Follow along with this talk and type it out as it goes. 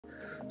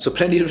So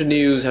plenty of the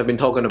news have been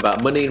talking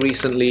about money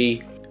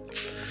recently,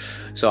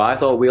 so I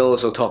thought we'll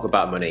also talk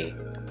about money.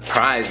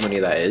 Prize money,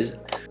 that is.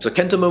 So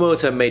Kento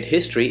Momota made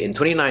history in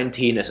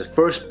 2019 as the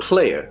first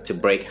player to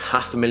break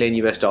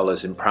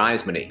 $500,000 in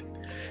prize money.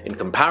 In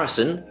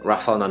comparison,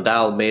 Rafael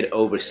Nadal made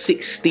over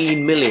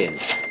 16 million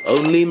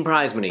only in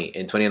prize money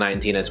in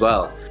 2019 as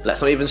well.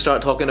 Let's not even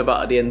start talking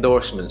about the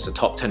endorsements the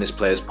top tennis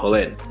players pull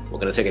in. We're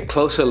going to take a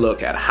closer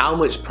look at how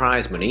much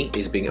prize money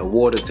is being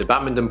awarded to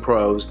badminton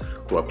pros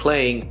who are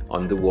playing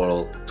on the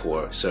World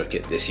Tour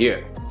circuit this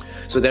year.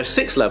 So there are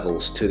 6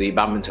 levels to the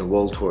Badminton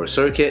World Tour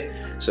circuit.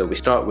 So we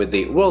start with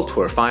the World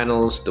Tour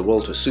Finals, the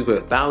World Tour Super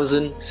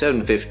 1000,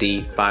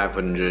 750,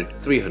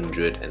 500,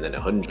 300 and then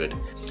 100.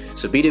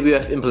 So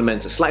BWF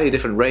implements slightly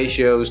different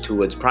ratios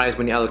towards prize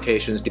money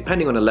allocations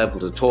depending on the level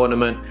of the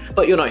tournament,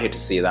 but you're not here to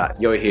see that.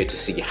 You're here to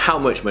see how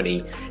much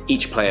money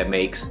each player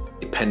makes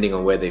depending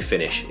on where they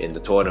finish in the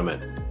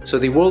tournament. So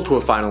the World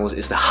Tour Finals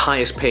is the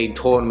highest paid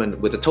tournament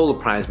with a total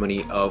prize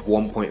money of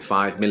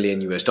 $1.5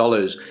 million.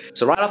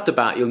 So right off the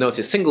bat, you'll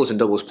notice singles and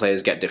doubles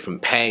players get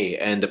different pay,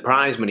 and the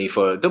prize money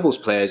for doubles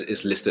players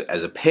is listed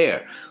as a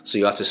pair. So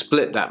you have to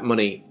split that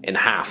money in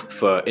half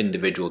for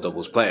individual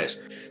doubles players.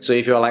 So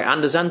if you're like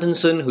Anders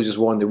Antonsen, who just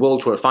won the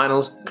World Tour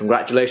Finals,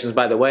 congratulations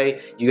by the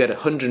way, you get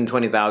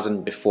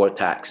 $120,000 before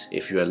tax.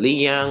 If you're Li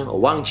Yang or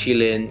Wang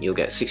Qilin, you'll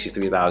get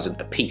 $63,000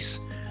 apiece.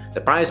 The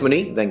prize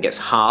money then gets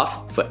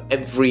half for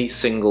every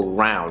single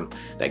round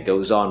that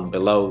goes on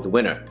below the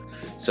winner.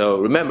 So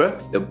remember,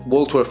 the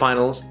World Tour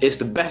Finals is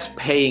the best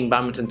paying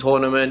badminton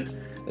tournament,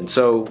 and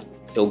so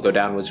it'll go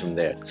downwards from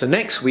there. So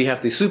next we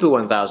have the Super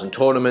 1000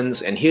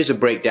 tournaments, and here's a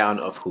breakdown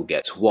of who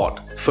gets what.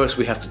 First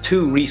we have the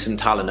 2 recent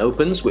Thailand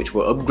Opens, which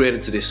were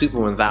upgraded to the Super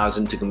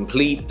 1000 to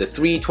complete the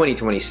 3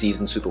 2020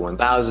 season Super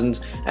 1000s,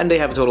 and they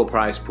have a total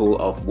prize pool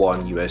of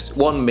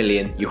 $1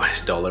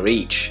 million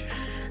each.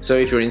 So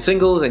if you're in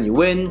singles and you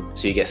win,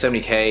 so you get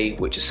 70k,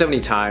 which is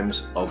 70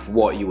 times of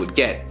what you would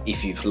get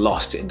if you've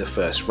lost in the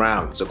first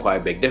round, so quite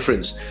a big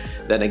difference.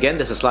 Then again,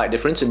 there's a slight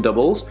difference in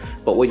doubles,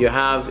 but what you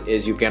have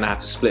is you're gonna have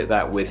to split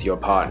that with your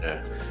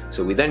partner.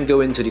 So we then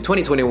go into the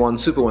 2021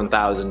 Super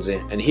 1000s,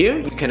 and here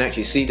you can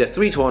actually see the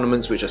 3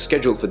 tournaments which are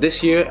scheduled for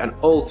this year, and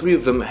all 3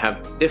 of them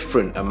have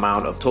different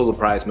amount of total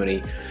prize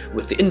money,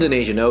 with the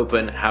Indonesian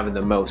Open having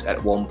the most at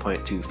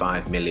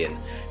 1.25 million,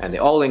 and the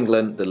All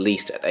England the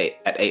least at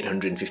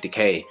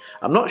 850k.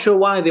 I'm not sure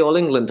why the All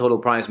England total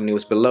prize money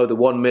was below the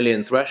 1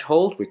 million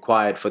threshold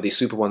required for the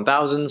Super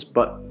 1000s,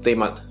 but they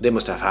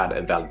must have had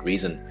a valid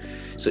reason.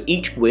 So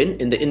each win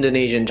in the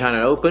Indonesian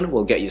China Open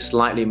will get you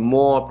slightly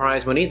more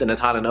prize money than the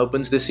Thailand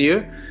Opens this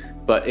year,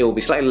 but it will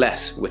be slightly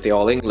less with the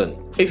All England.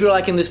 If you're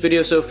liking this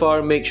video so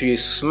far, make sure you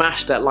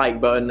smash that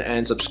like button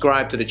and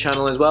subscribe to the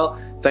channel as well.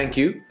 Thank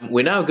you.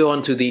 We now go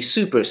on to the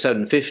Super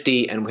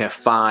 750, and we have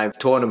 5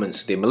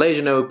 tournaments. The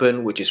Malaysian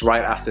Open, which is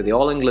right after the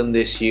All England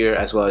this year,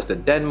 as well as the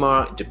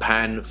Denmark,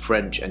 Japan,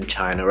 French and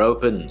China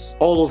Opens.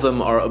 All of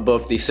them are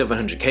above the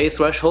 700k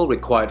threshold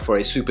required for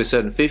a Super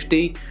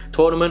 750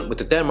 tournament, with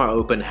the Denmark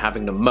Open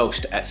having the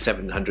most at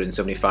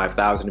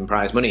 775,000 in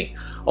prize money.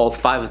 All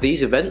 5 of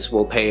these events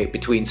will pay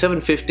between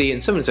 750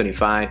 and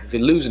 775 if you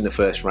lose in the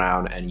first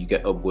round, and you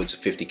get upwards of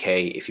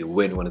 50k if you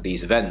win one of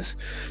these events.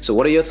 So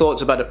what are your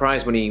thoughts about the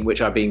prize money which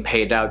are being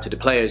paid out to the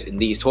players in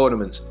these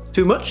tournaments?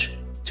 Too much?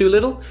 Too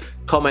little?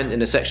 Comment in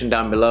the section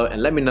down below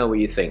and let me know what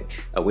you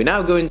think. We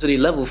now go into the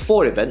level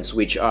 4 events,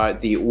 which are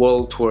the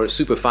World Tour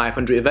Super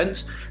 500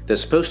 events.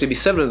 There's supposed to be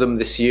 7 of them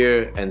this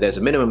year, and there's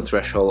a minimum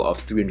threshold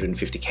of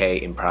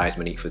 350k in prize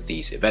money for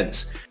these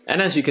events. And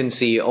as you can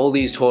see, all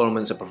these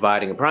tournaments are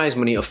providing a prize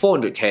money of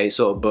 400k,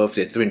 so above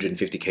the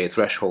 350k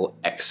threshold,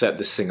 except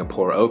the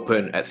Singapore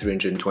Open at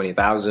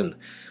 320,000.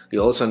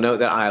 You'll also note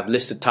that I have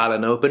listed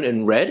Thailand Open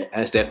in red,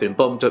 as they've been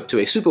bumped up to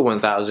a Super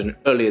 1000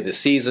 earlier this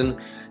season.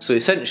 So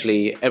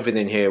essentially,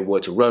 everything here were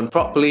to run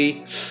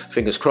properly,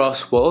 fingers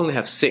crossed, we'll only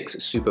have 6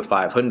 Super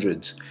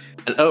 500s.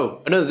 And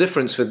oh, another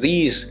difference for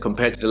these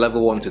compared to the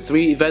level 1 to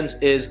 3 events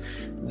is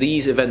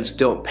these events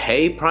don't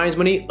pay prize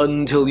money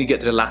until you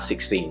get to the last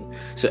 16.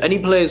 So any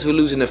players who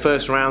lose in the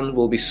first round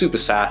will be super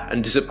sad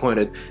and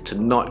disappointed to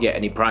not get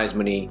any prize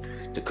money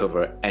to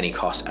cover any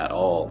cost at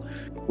all.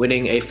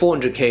 Winning a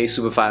 400k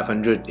Super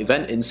 500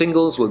 event in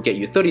singles will get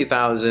you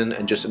 30,000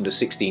 and just under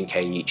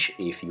 16k each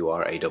if you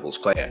are a doubles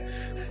player.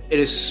 It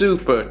is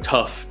super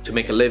tough to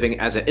make a living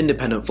as an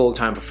independent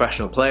full-time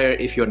professional player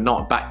if you're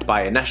not backed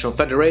by a national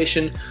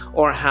federation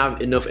or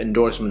have enough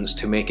endorsements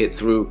to make it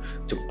through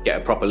to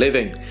get a proper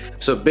living.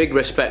 So big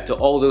respect to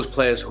all those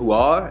players who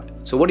are.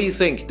 So what do you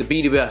think the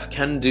BWF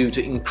can do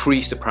to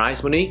increase the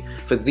prize money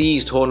for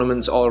these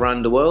tournaments all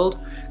around the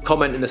world?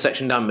 Comment in the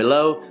section down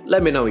below,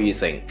 let me know what you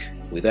think.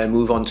 We then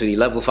move on to the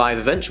level 5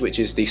 event, which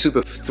is the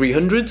Super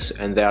 300s,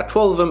 and there are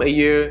 12 of them a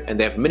year, and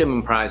they have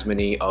minimum prize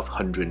money of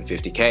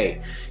 150k.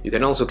 You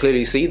can also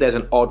clearly see there's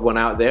an odd one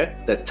out there.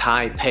 The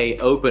Taipei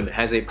Open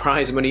has a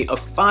prize money of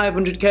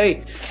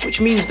 500k,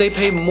 which means they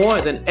pay more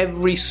than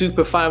every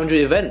Super 500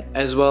 event,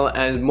 as well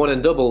as more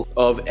than double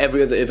of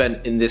every other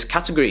event in this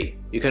category.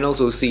 You can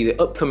also see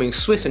the upcoming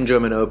Swiss and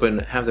German Open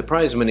have the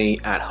prize money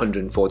at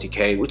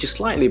 140k, which is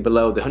slightly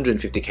below the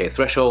 150k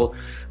threshold,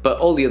 but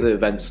all the other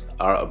events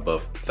are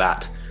above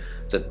that.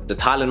 The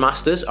Thailand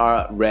Masters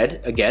are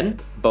red again,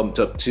 bumped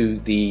up to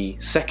the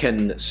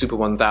second Super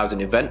 1000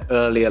 event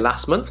earlier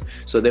last month,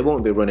 so they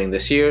won't be running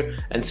this year.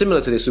 And similar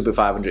to the Super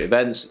 500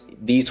 events,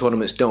 these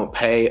tournaments don't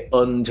pay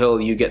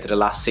until you get to the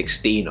last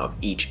 16 of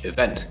each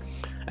event.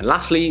 And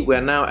lastly, we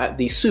are now at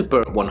the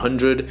Super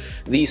 100.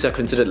 These are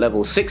considered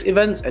level 6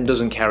 events and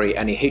doesn't carry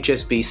any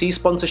HSBC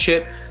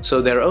sponsorship,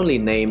 so they're only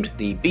named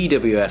the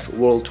BWF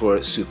World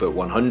Tour Super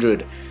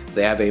 100.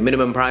 They have a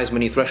minimum prize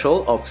money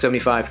threshold of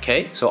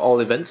 75k, so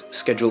all events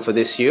scheduled for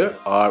this year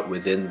are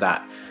within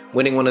that.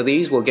 Winning one of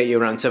these will get you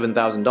around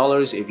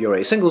 $7,000 if you're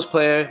a singles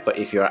player, but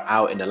if you're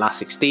out in the last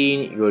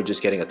 16, you're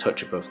just getting a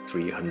touch above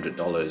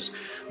 $300.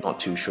 Not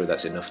too sure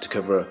that's enough to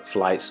cover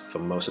flights for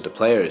most of the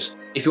players.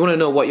 If you want to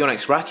know what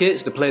Yonex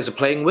rackets the players are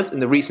playing with in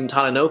the recent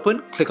Thailand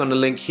Open, click on the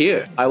link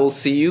here. I will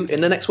see you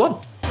in the next one.